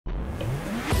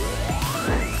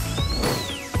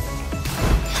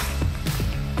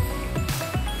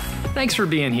Thanks for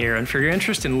being here and for your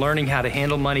interest in learning how to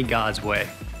handle money God's way.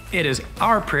 It is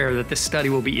our prayer that this study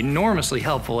will be enormously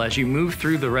helpful as you move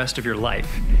through the rest of your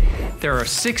life. There are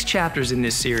 6 chapters in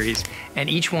this series, and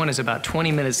each one is about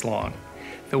 20 minutes long.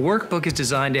 The workbook is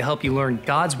designed to help you learn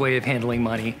God's way of handling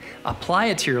money, apply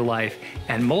it to your life,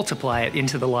 and multiply it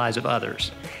into the lives of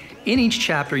others. In each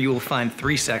chapter, you will find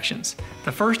 3 sections.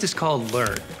 The first is called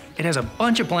Learn. It has a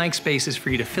bunch of blank spaces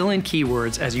for you to fill in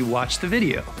keywords as you watch the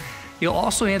video. You'll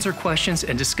also answer questions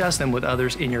and discuss them with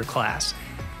others in your class.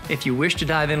 If you wish to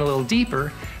dive in a little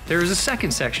deeper, there is a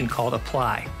second section called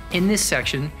Apply. In this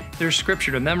section, there's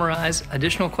scripture to memorize,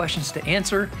 additional questions to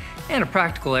answer, and a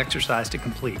practical exercise to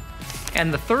complete.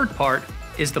 And the third part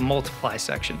is the Multiply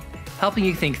section, helping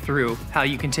you think through how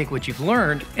you can take what you've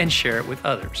learned and share it with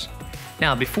others.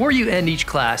 Now, before you end each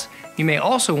class, you may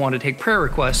also want to take prayer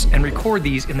requests and record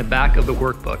these in the back of the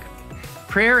workbook.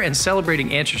 Prayer and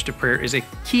celebrating answers to prayer is a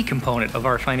key component of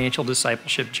our financial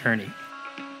discipleship journey.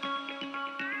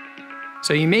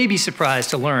 So you may be surprised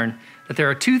to learn that there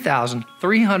are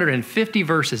 2,350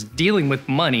 verses dealing with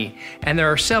money, and there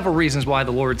are several reasons why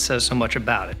the Lord says so much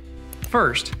about it.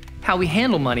 First, how we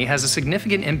handle money has a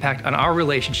significant impact on our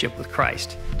relationship with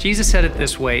Christ. Jesus said it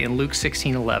this way in Luke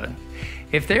 16:11.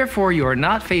 If therefore you are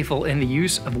not faithful in the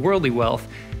use of worldly wealth,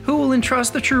 who will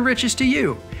entrust the true riches to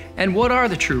you? And what are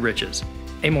the true riches?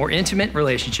 A more intimate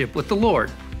relationship with the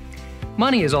Lord.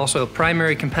 Money is also a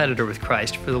primary competitor with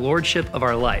Christ for the lordship of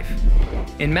our life.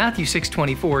 In Matthew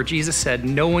 6:24, Jesus said,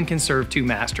 "No one can serve 2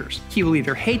 masters. He will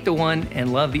either hate the one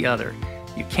and love the other.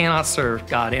 You cannot serve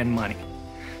God and money."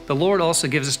 The Lord also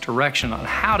gives us direction on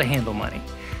how to handle money.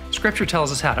 Scripture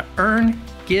tells us how to earn,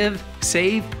 give,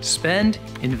 save, spend,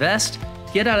 invest,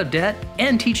 get out of debt,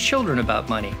 and teach children about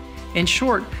money. In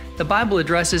short, the Bible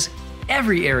addresses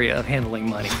every area of handling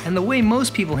money, and the way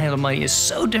most people handle money is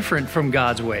so different from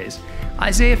God's ways.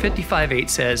 Isaiah 55:8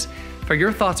 says, "For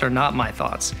your thoughts are not my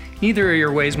thoughts, neither are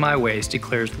your ways my ways,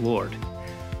 declares the Lord."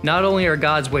 Not only are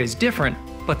God's ways different,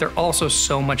 but they're also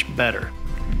so much better.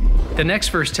 The next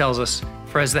verse tells us,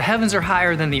 "For as the heavens are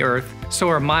higher than the earth, so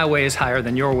are my ways higher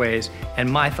than your ways,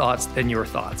 and my thoughts than your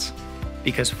thoughts."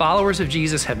 Because followers of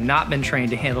Jesus have not been trained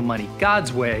to handle money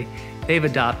God's way, they've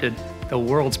adopted the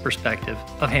world's perspective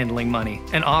of handling money,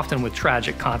 and often with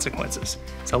tragic consequences.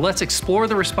 So let's explore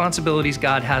the responsibilities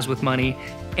God has with money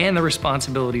and the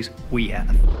responsibilities we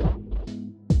have.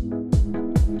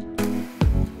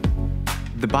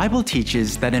 The Bible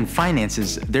teaches that in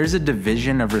finances, there's a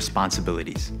division of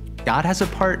responsibilities. God has a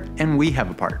part and we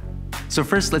have a part. So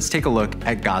first, let's take a look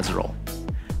at God's role.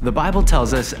 The Bible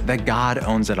tells us that God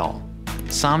owns it all.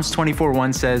 Psalms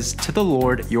 24:1 says, "To the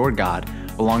Lord your God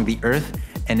belong the earth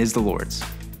and is the Lord's,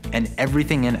 and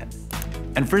everything in it."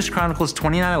 And 1 Chronicles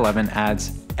 29:11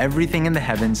 adds, "Everything in the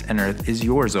heavens and earth is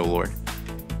yours, O Lord."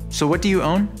 So what do you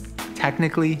own?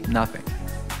 Technically, nothing.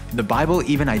 The Bible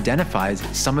even identifies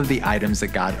some of the items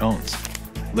that God owns.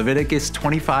 Leviticus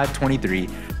 25:23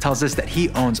 tells us that he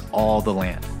owns all the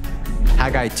land.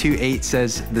 Haggai 2:8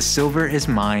 says, "The silver is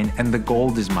mine and the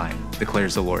gold is mine,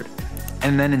 declares the Lord."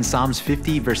 And then in Psalms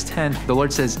 50 verse 10, the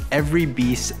Lord says, "Every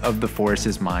beast of the forest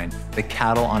is mine, the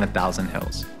cattle on 1,000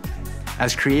 hills."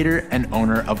 As creator and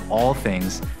owner of all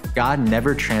things, God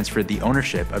never transferred the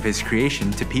ownership of his creation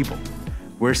to people.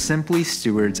 We're simply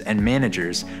stewards and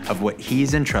managers of what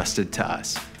he's entrusted to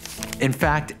us. In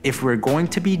fact, if we're going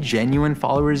to be genuine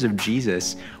followers of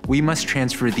Jesus, we must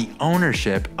transfer the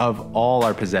ownership of all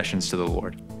our possessions to the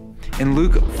Lord. In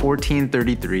Luke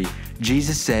 14:33,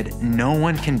 Jesus said, "No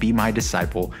one can be my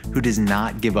disciple who does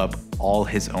not give up all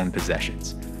his own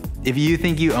possessions." If you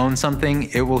think you own something,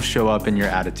 it will show up in your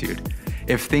attitude.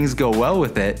 If things go well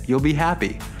with it, you'll be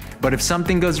happy. But if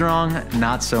something goes wrong,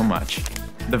 not so much.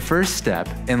 The first step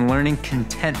in learning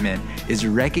contentment is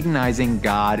recognizing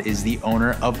God is the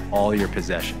owner of all your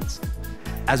possessions.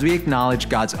 As we acknowledge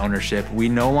God's ownership, we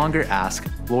no longer ask,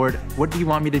 "Lord, what do you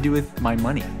want me to do with my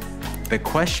money?" The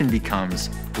question becomes,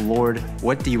 "Lord,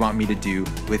 what do you want me to do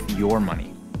with your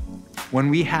money?" When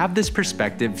we have this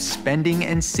perspective, spending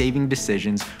and saving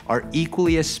decisions are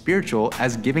equally as spiritual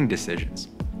as giving decisions.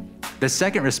 The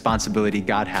second responsibility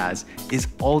God has is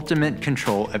ultimate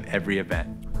control of every event.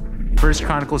 1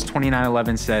 Chronicles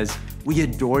 29:11 says, "We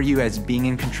adore you as being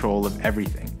in control of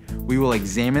everything." We will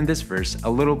examine this verse a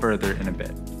little further in a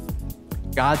bit.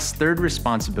 God's third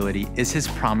responsibility is his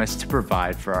promise to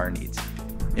provide for our needs.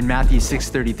 In Matthew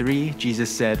 6:33, Jesus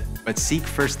said, "But seek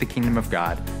first the kingdom of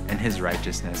God and his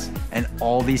righteousness, and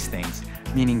all these things,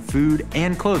 meaning food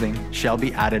and clothing, shall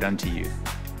be added unto you."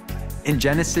 In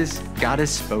Genesis, God is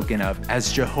spoken of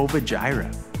as Jehovah Jireh,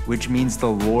 which means the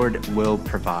Lord will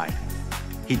provide.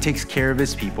 He takes care of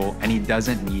his people, and he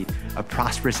doesn't need a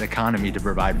prosperous economy to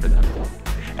provide for them.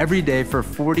 Every day for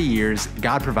 40 years,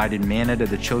 God provided manna to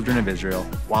the children of Israel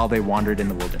while they wandered in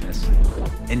the wilderness.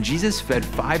 And Jesus fed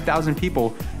 5,000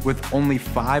 people with only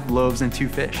 5 loaves and 2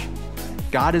 fish.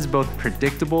 God is both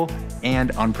predictable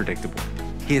and unpredictable.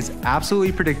 He is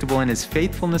absolutely predictable in his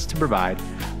faithfulness to provide,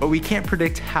 but we can't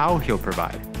predict how he'll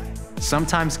provide.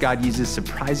 Sometimes God uses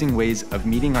surprising ways of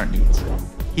meeting our needs.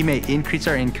 He may increase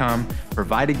our income,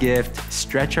 provide a gift,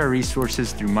 stretch our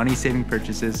resources through money-saving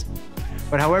purchases.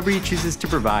 But however he chooses to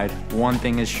provide, one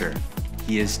thing is sure: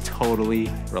 he is totally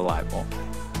reliable.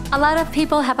 A lot of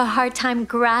people have a hard time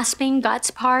grasping God's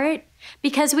part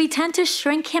because we tend to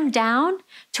shrink him down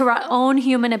to our own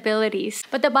human abilities.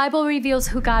 But the Bible reveals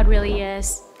who God really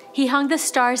is. He hung the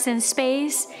stars in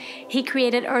space. He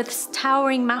created Earth's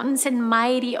towering mountains and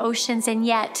mighty oceans, and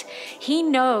yet he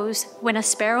knows when a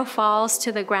sparrow falls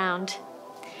to the ground.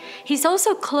 He's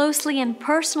also closely and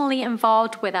personally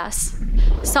involved with us.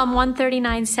 Psalm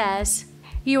 139 says,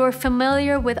 "You are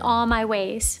familiar with all my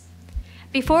ways.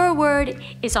 Before a word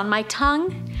is on my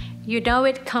tongue, you know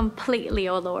it completely,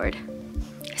 O Lord."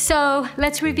 So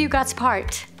let's review God's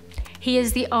part. He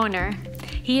is the owner.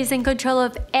 He is in control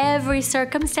of every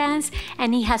circumstance,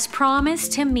 and he has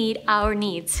promised to meet our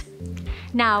needs.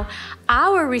 Now,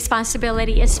 our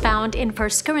responsibility is found in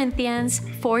 1 Corinthians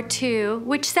 4:2,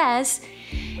 which says,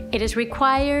 "It is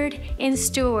required in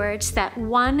stewards that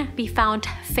one be found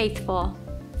faithful."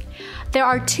 There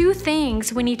are 2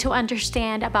 things we need to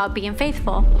understand about being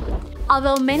faithful.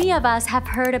 Although many of us have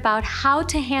heard about how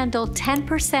to handle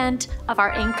 10% of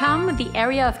our income, the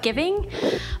area of giving,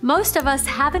 most of us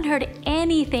haven't heard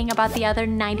anything about the other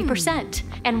 90%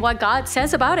 and what God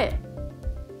says about it.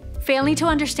 Failing to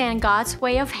understand God's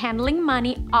way of handling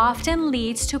money often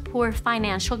leads to poor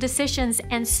financial decisions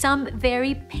and some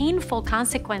very painful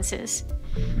consequences.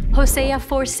 Hosea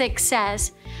 4:6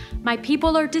 says, "My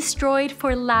people are destroyed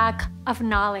for lack of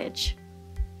knowledge."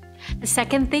 The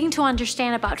second thing to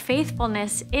understand about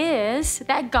faithfulness is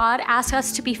that God asks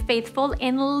us to be faithful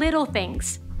in little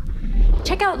things.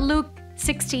 Check out Luke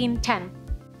 16:10.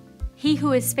 "He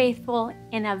who is faithful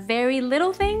in a very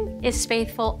little thing is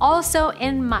faithful also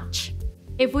in much."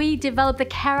 If we develop the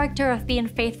character of being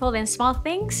faithful in small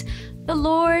things, the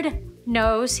Lord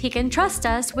knows he can trust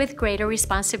us with greater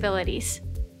responsibilities.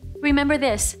 Remember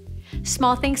this: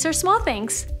 small things are small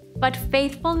things, but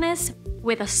faithfulness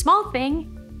with a small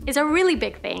thing is a really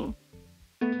big thing.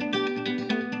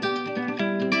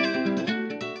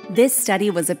 This study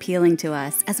was appealing to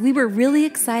us as we were really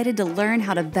excited to learn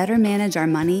how to better manage our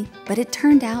money, but it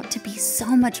turned out to be so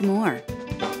much more.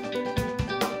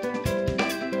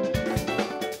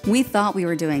 We thought we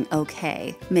were doing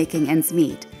okay, making ends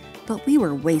meet, but we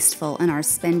were wasteful in our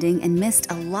spending and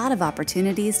missed a lot of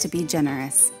opportunities to be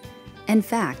generous. In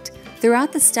fact,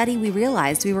 throughout the study, we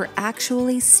realized we were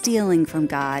actually stealing from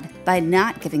God by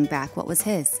not giving back what was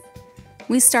his.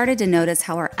 We started to notice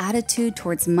how our attitude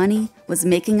towards money was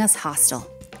making us hostile,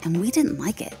 and we didn't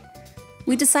like it.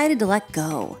 We decided to let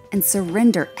go and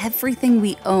surrender everything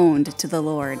we owned to the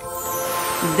Lord.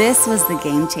 This was the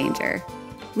game changer.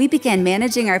 We began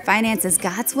managing our finances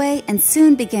God's way and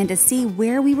soon began to see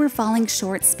where we were falling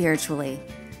short spiritually.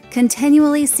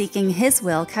 Continually seeking his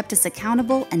will kept us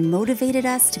accountable and motivated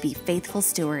us to be faithful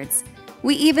stewards.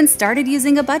 We even started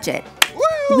using a budget.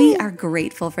 Woo! We are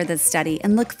grateful for this study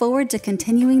and look forward to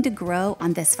continuing to grow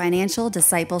on this financial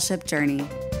discipleship journey.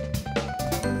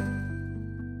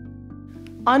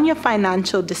 On your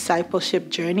financial discipleship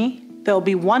journey, there will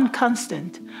be one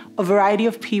constant: a variety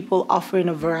of people offering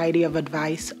a variety of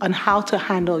advice on how to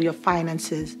handle your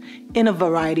finances in a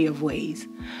variety of ways.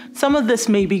 Some of this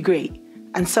may be great,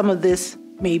 and some of this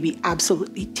may be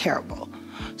absolutely terrible.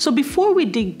 So before we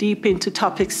dig deep into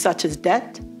topics such as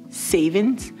debt,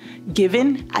 savings,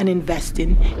 giving, and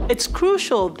investing, it's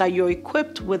crucial that you're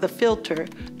equipped with a filter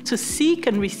to seek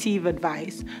and receive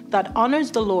advice that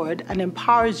honors the Lord and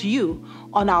empowers you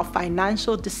on our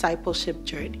financial discipleship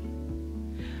journey.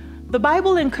 The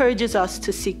Bible encourages us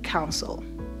to seek counsel.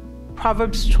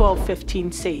 Proverbs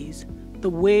 12:15 says,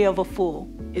 "The way of a fool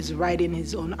is right in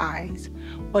his own eyes,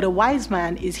 but a wise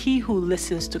man is he who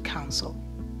listens to counsel."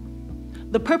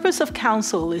 The purpose of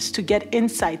counsel is to get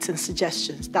insights and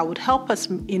suggestions that would help us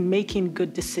in making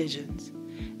good decisions.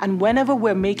 And whenever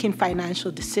we're making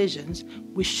financial decisions,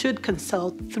 we should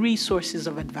consult 3 sources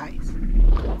of advice.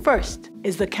 First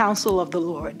is the counsel of the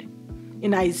Lord.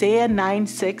 In Isaiah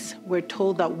 9:6, we're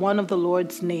told that one of the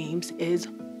Lord's names is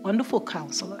Wonderful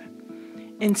Counselor.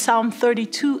 In Psalm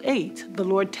 32:8, the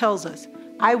Lord tells us,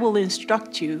 "I will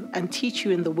instruct you and teach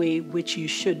you in the way which you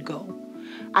should go."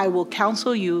 I will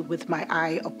counsel you with my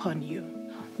eye upon you.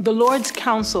 The Lord's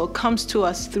counsel comes to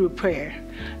us through prayer,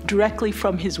 directly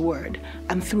from His Word,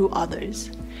 and through others.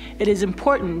 It is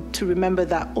important to remember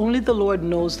that only the Lord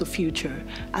knows the future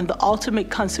and the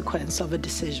ultimate consequence of a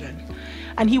decision,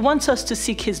 and He wants us to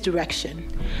seek His direction.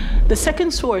 The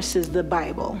second source is the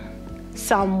Bible.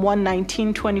 Psalm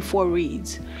 119:24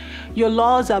 reads, "Your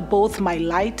laws are both my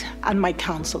light and my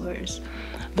counselors."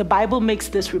 The Bible makes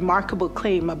this remarkable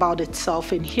claim about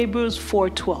itself in Hebrews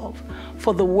 4:12.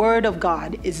 For the word of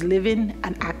God is living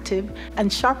and active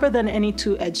and sharper than any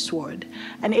two-edged sword,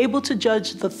 and able to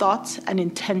judge the thoughts and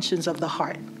intentions of the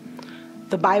heart.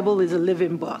 The Bible is a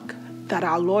living book that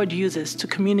our Lord uses to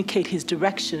communicate His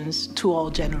directions to all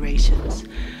generations.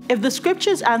 If the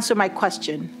scriptures answer my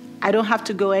question, I don't have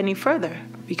to go any further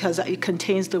because it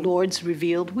contains the Lord's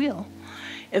revealed will.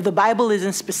 If the Bible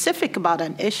isn't specific about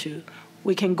an issue,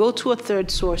 we can go to a third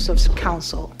source of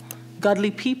counsel, godly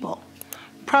people.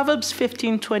 Proverbs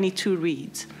 15:22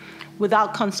 reads,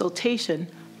 "Without consultation,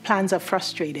 plans are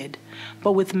frustrated,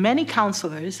 but with many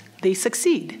counselors, they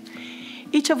succeed."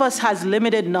 Each of us has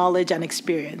limited knowledge and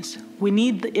experience. We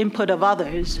need the input of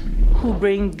others who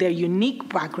bring their unique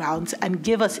backgrounds and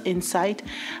give us insight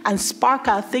and spark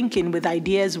our thinking with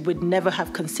ideas we'd never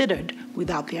have considered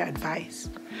without their advice.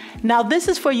 Now, this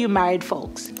is for you married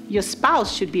folks. Your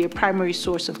spouse should be a primary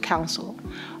source of counsel.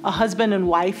 A husband and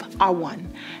wife are one.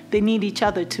 They need each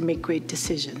other to make great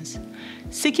decisions.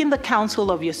 Seeking the counsel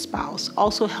of your spouse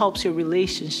also helps your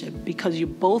relationship because you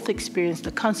both experience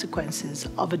the consequences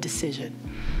of a decision.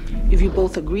 If you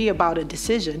both agree about a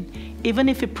decision, even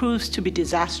if it proves to be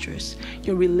disastrous,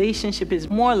 your relationship is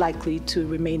more likely to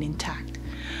remain intact.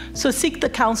 So seek the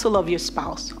counsel of your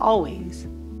spouse, always.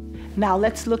 Now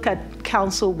let's look at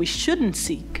counsel we shouldn't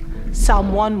seek.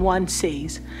 Psalm 1:1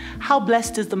 says, "How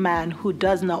blessed is the man who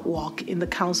does not walk in the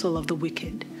counsel of the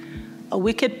wicked." A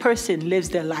wicked person lives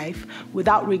their life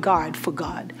without regard for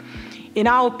God. In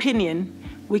our opinion,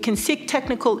 we can seek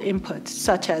technical input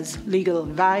such as legal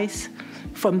advice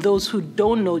from those who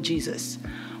don't know Jesus,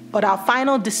 but our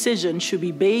final decision should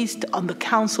be based on the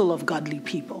counsel of godly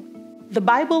people. The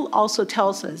Bible also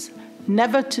tells us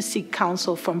never to seek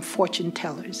counsel from fortune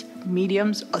tellers,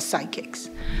 mediums, or psychics.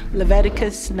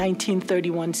 Leviticus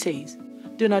 19:31 says,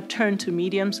 "Do not turn to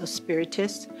mediums or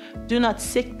spiritists. Do not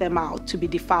seek them out to be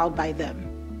defiled by them.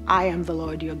 I am the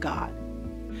Lord your God."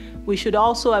 We should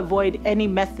also avoid any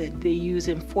method they use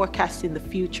in forecasting the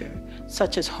future,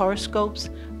 such as horoscopes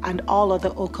and all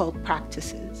other occult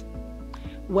practices.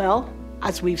 Well,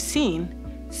 as we've seen,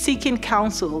 seeking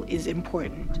counsel is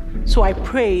important. So I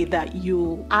pray that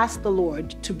you ask the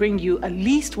Lord to bring you at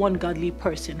least one godly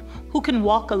person who can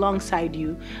walk alongside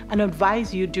you and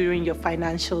advise you during your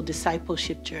financial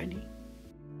discipleship journey.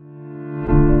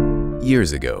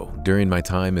 Years ago, during my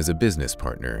time as a business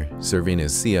partner serving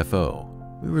as CFO,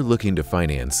 we were looking to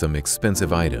finance some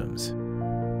expensive items.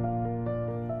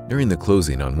 During the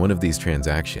closing on one of these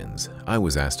transactions, I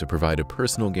was asked to provide a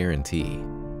personal guarantee.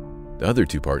 The other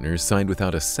two partners signed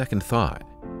without a second thought,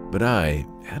 but I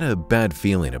had a bad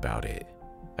feeling about it.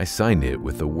 I signed it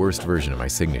with the worst version of my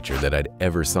signature that I'd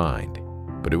ever signed,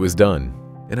 but it was done,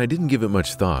 and I didn't give it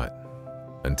much thought.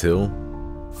 Until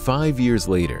 5 years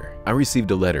later, I received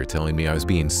a letter telling me I was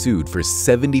being sued for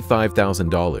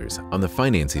 $75,000 on the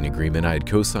financing agreement I had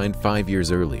co-signed 5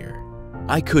 years earlier.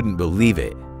 I couldn't believe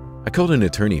it. I called an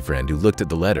attorney friend who looked at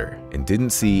the letter and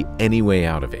didn't see any way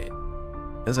out of it.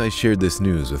 As I shared this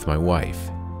news with my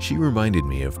wife, she reminded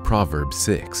me of Proverbs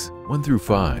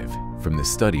 6:1-5 from the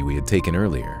study we had taken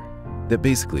earlier, that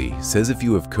basically says if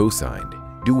you have co-signed,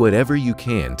 do whatever you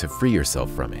can to free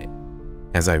yourself from it.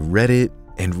 As I read it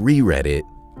and reread it,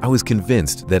 I was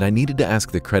convinced that I needed to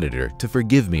ask the creditor to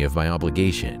forgive me of my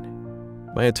obligation.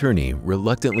 My attorney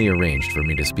reluctantly arranged for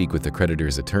me to speak with the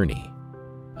creditor's attorney.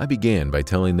 I began by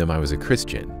telling them I was a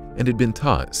Christian and had been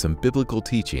taught some biblical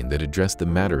teaching that addressed the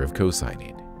matter of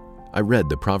co-signing. I read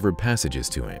the proverb passages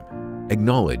to him,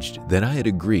 acknowledged that I had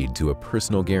agreed to a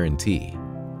personal guarantee,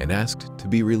 and asked to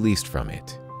be released from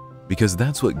it, because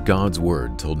that's what God's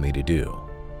word told me to do.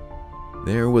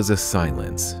 There was a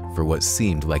silence for what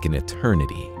seemed like an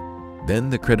eternity. Then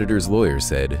the creditor's lawyer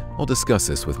said, "I'll discuss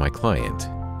this with my client,"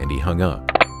 and he hung up.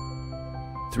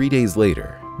 3 days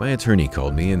later, my attorney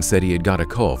called me and said he had got a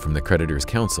call from the creditor's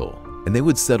counsel, and they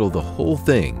would settle the whole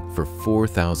thing for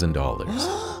 $4,000.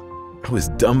 I was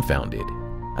dumbfounded.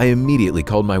 I immediately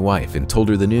called my wife and told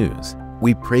her the news.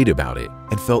 We prayed about it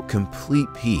and felt complete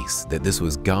peace that this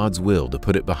was God's will to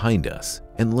put it behind us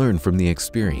and learn from the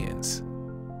experience.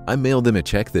 I mailed them a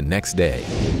check the next day.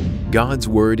 God's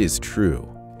word is true,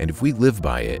 and if we live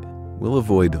by it, we'll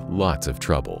avoid lots of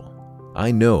trouble.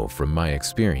 I know from my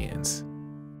experience